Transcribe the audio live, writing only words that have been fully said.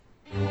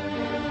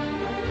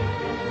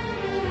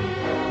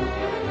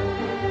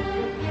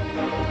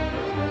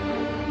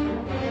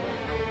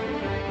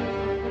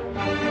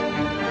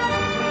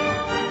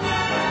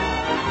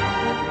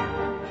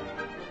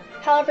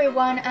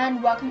everyone,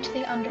 and welcome to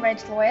the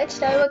Underage Lawyer.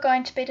 Today we're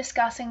going to be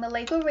discussing the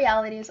legal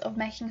realities of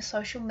making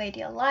social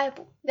media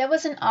liable. There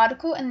was an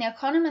article in The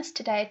Economist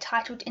today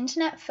titled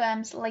 "Internet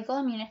Firms' Legal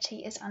Immunity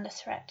is Under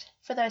Threat."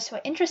 For those who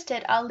are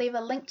interested, I'll leave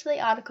a link to the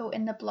article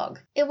in the blog.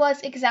 It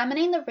was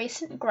examining the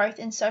recent growth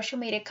in social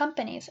media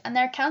companies and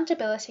their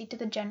accountability to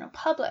the general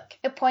public.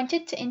 It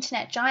pointed to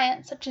internet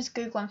giants such as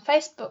Google and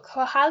Facebook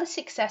who are highly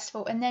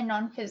successful in their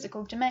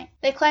non-physical domain.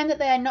 They claim that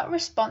they are not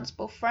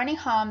responsible for any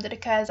harm that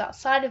occurs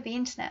outside of the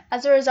internet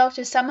as a result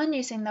of someone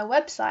using their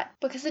website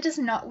because it is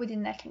not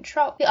within their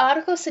control. The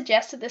article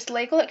suggests that this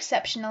legal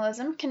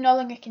exceptionalism can no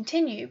longer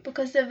continue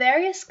because the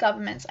various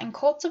governments and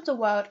courts of the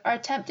world are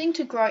attempting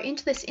to grow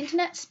into this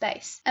internet space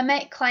and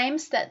make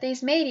claims that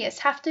these medias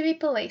have to be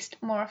policed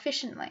more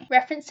efficiently.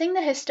 Referencing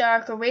the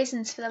historical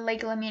reasons for the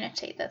legal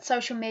immunity that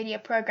social media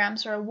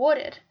programs are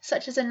awarded,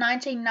 such as a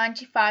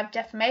 1995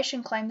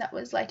 defamation claim that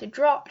was later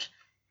dropped,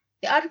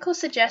 the article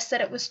suggests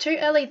that it was too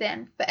early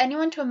then for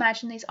anyone to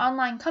imagine these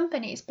online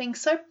companies being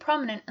so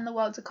prominent in the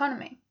world's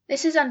economy.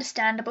 This is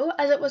understandable,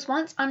 as it was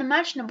once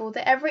unimaginable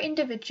that every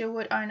individual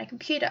would own a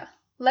computer,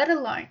 let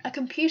alone a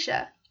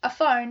computer, a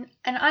phone,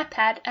 an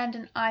iPad, and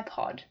an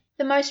iPod.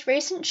 The most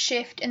recent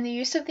shift in the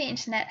use of the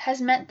internet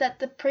has meant that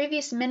the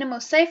previous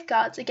minimal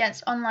safeguards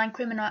against online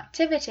criminal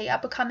activity are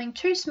becoming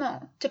too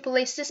small to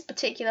police this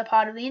particular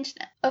part of the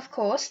internet. Of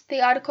course,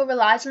 the article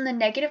relies on the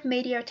negative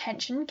media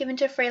attention given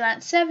to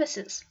freelance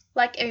services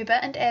like Uber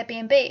and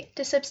Airbnb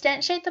to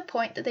substantiate the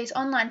point that these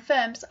online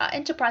firms are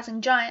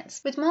enterprising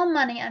giants with more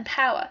money and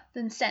power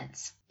than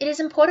sense. It is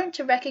important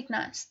to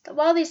recognize that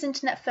while these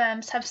internet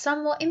firms have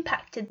somewhat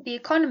impacted the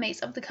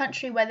economies of the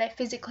country where they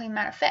physically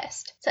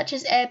manifest, such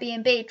as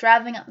Airbnb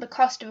driving up the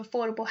cost of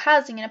affordable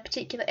housing in a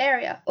particular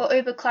area, or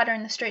Uber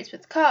cluttering the streets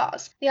with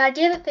cars, the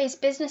idea that these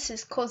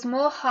businesses cause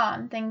more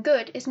harm than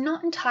good is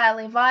not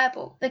entirely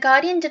viable. The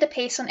Guardian did a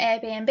piece on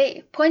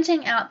Airbnb,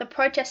 pointing out the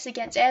protests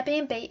against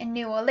Airbnb in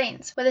New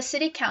Orleans, where the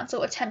city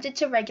council attempted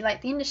to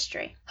regulate the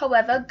industry.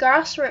 However,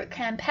 grassroots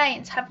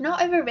campaigns have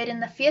not overridden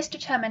the fierce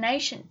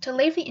determination to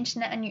leave the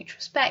internet a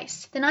neutral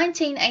space. The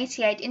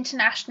 1988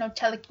 International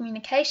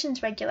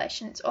Telecommunications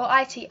Regulations, or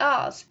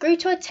ITRs, grew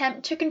to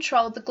attempt to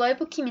control the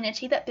global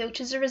community that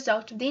built as a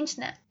result of the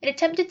internet. It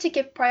attempted to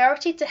give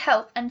priority to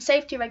health and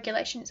safety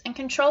regulations and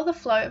control the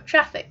flow of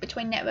traffic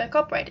between network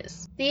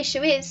operators. The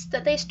issue is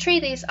that these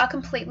treaties are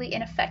completely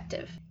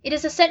ineffective. It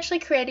is essentially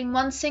creating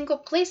one single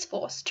police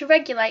force to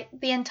regulate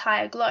the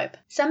entire globe.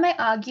 Some may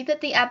argue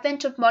that the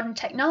advent of modern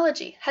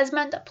technology has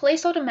meant that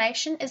police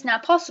automation is now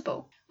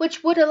possible,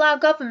 which would allow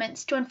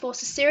governments to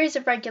enforce a series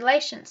of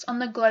regulations on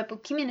the global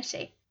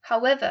community.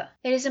 However,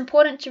 it is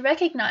important to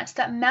recognize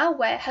that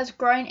malware has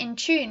grown in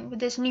tune with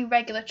this new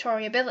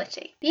regulatory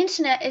ability. The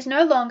internet is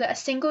no longer a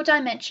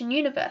single-dimension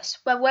universe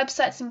where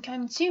websites and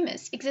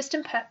consumers exist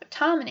in perfect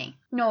harmony,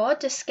 nor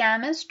do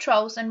scammers,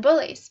 trolls, and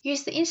bullies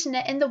use the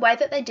internet in the way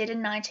that they did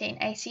in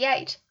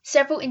 1988.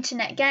 Several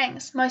internet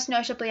gangs, most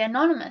notably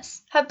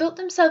Anonymous, have built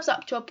themselves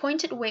up to a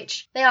point at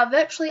which they are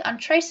virtually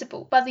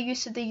untraceable by the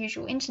use of the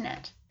usual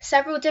internet.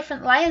 Several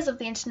different layers of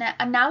the internet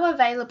are now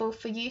available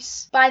for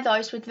use by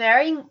those with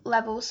varying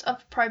levels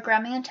of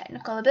programming and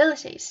technical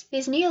abilities.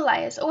 These new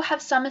layers all have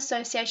some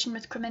association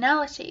with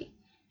criminality,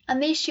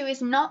 and the issue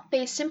is not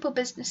these simple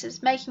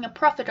businesses making a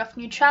profit off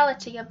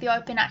neutrality of the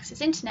open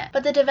access internet,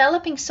 but the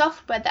developing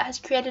software that has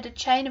created a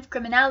chain of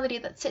criminality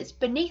that sits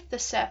beneath the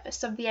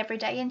surface of the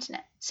everyday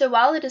internet. So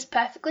while it is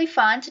perfectly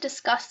fine to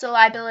discuss the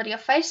liability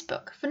of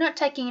Facebook for not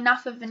taking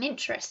enough of an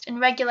interest in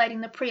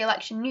regulating the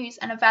pre-election news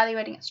and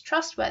evaluating its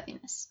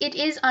trustworthiness, it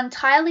is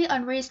entirely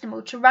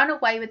unreasonable to run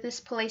away with this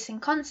policing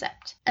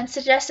concept and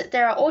suggest that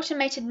there are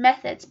automated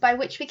methods by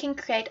which we can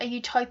create a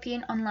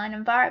utopian online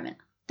environment.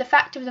 The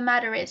fact of the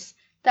matter is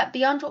that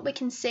beyond what we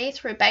can see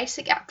through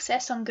basic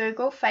access on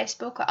Google,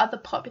 Facebook, or other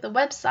popular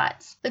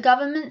websites, the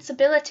government's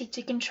ability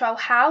to control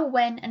how,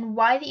 when, and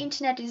why the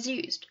internet is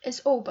used is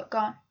all but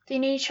gone. The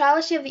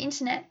neutrality of the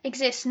internet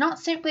exists not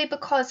simply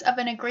because of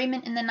an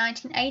agreement in the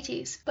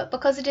 1980s, but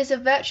because it is a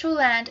virtual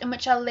land in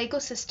which our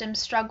legal systems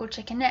struggle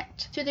to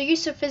connect. Through the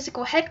use of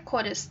physical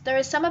headquarters, there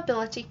is some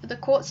ability for the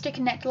courts to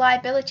connect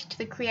liability to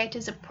the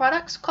creators of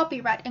products,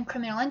 copyright, and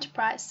criminal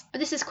enterprise, but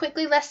this is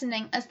quickly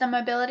lessening as the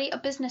mobility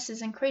of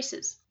businesses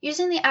increases.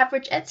 Using the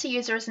average Etsy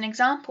user as an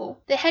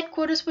example, their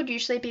headquarters would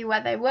usually be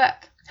where they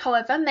work.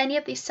 However, many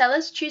of these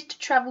sellers choose to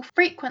travel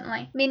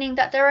frequently, meaning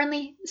that their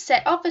only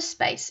set office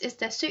space is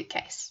their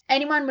suitcase.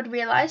 Anyone would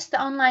realize that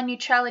online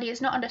neutrality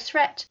is not under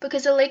threat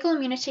because the legal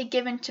immunity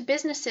given to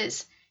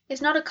businesses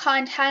is not a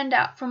kind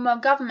handout from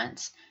world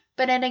governments,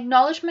 but an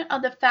acknowledgement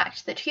of the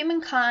fact that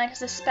humankind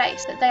has a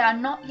space that they are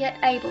not yet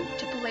able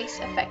to police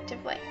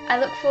effectively. I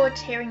look forward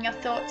to hearing your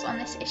thoughts on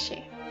this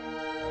issue.